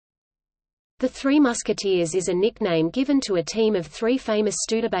The Three Musketeers is a nickname given to a team of three famous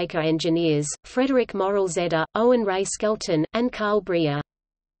Studebaker engineers, Frederick Morrell Zeder, Owen Ray Skelton, and Carl Breer.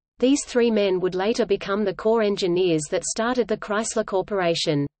 These three men would later become the core engineers that started the Chrysler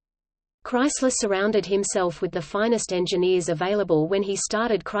Corporation. Chrysler surrounded himself with the finest engineers available when he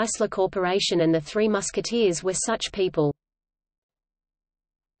started Chrysler Corporation, and the Three Musketeers were such people.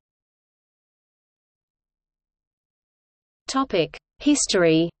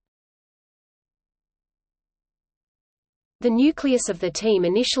 History. The nucleus of the team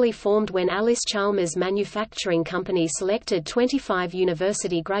initially formed when Alice Chalmers Manufacturing Company selected 25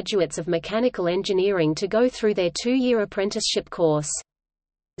 university graduates of mechanical engineering to go through their 2-year apprenticeship course.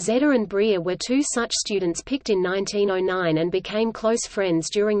 Zeder and Breer were two such students picked in 1909 and became close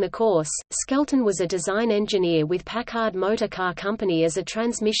friends during the course. Skelton was a design engineer with Packard Motor Car Company as a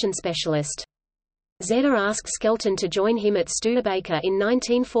transmission specialist. Zeder asked Skelton to join him at Studebaker in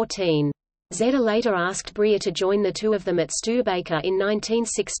 1914. Zeder later asked Breer to join the two of them at Studebaker in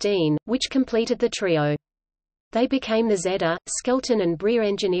 1916, which completed the trio. They became the Zeder, Skelton and Breer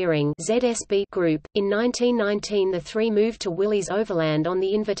Engineering (ZSB) Group. In 1919 the three moved to Willys Overland on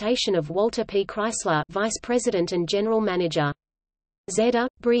the invitation of Walter P. Chrysler, Vice President and General Manager. Zeder,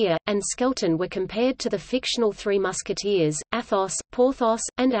 Breer, and Skelton were compared to the fictional Three Musketeers, Athos, Porthos,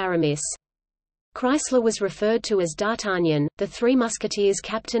 and Aramis. Chrysler was referred to as D'Artagnan, the Three Musketeers'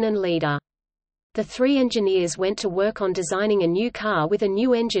 captain and leader. The three engineers went to work on designing a new car with a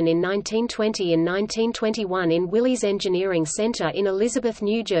new engine in 1920 and 1921 in Willys Engineering Center in Elizabeth,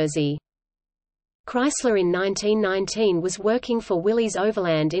 New Jersey. Chrysler in 1919 was working for Willys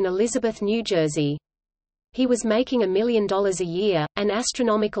Overland in Elizabeth, New Jersey. He was making $1 million a year, an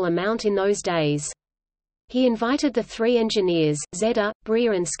astronomical amount in those days. He invited the three engineers, Zeder,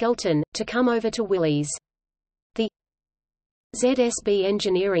 Breer and Skelton, to come over to Willys. The ZSB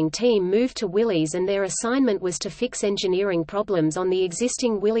engineering team moved to Willys and their assignment was to fix engineering problems on the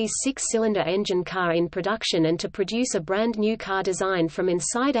existing Willys 6-cylinder engine car in production and to produce a brand new car design from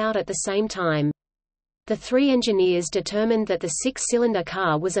inside out at the same time. The three engineers determined that the 6-cylinder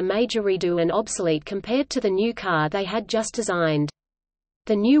car was a major redo and obsolete compared to the new car they had just designed.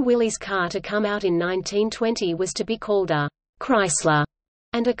 The new Willys car to come out in 1920 was to be called a Chrysler,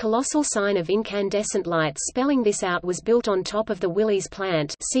 and a colossal sign of incandescent lights spelling this out was built on top of the Willys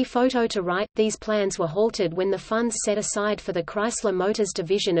plant. See photo to right. These plans were halted when the funds set aside for the Chrysler Motors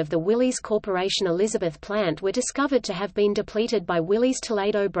division of the Willys Corporation Elizabeth plant were discovered to have been depleted by Willys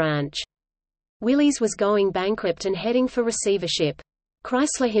Toledo branch. Willys was going bankrupt and heading for receivership.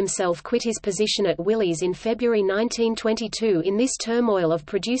 Chrysler himself quit his position at Willys in February 1922 in this turmoil of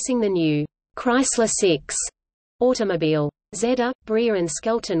producing the new Chrysler 6 automobile. Zeder, Breer and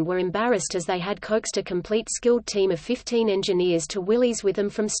Skelton were embarrassed as they had coaxed a complete skilled team of 15 engineers to Willys with them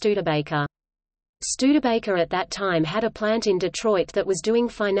from Studebaker. Studebaker at that time had a plant in Detroit that was doing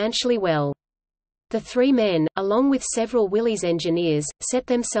financially well. The three men, along with several Willys engineers, set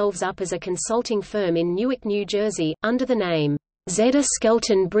themselves up as a consulting firm in Newark, New Jersey, under the name Zeder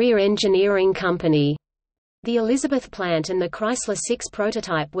Skelton Breer Engineering Company. The Elizabeth plant and the Chrysler 6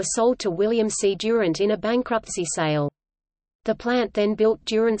 prototype were sold to William C. Durant in a bankruptcy sale. The plant then built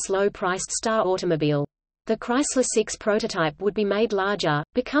Durant's low-priced Star automobile. The Chrysler 6 prototype would be made larger,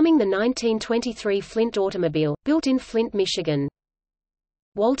 becoming the 1923 Flint automobile, built in Flint, Michigan.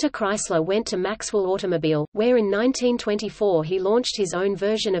 Walter Chrysler went to Maxwell Automobile, where in 1924 he launched his own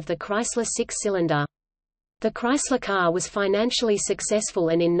version of the Chrysler 6-cylinder. The Chrysler car was financially successful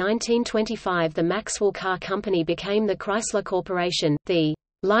and in 1925 the Maxwell Car Company became the Chrysler Corporation. The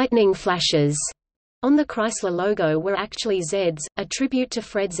lightning flashes on the Chrysler logo were actually Zeds, a tribute to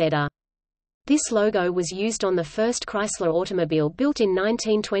Fred Zeder. This logo was used on the first Chrysler automobile built in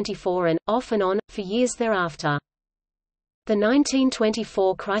 1924 and, off and on, for years thereafter. The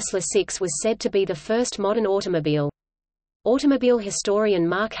 1924 Chrysler 6 was said to be the first modern automobile. Automobile historian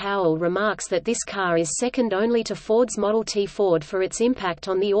Mark Howell remarks that this car is second only to Ford's Model T Ford for its impact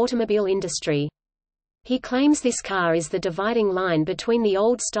on the automobile industry. He claims this car is the dividing line between the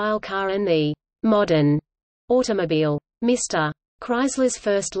old-style car and the modern automobile. Mr. Chrysler's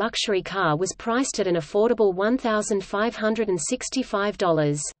first luxury car was priced at an affordable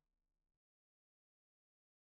 $1,565.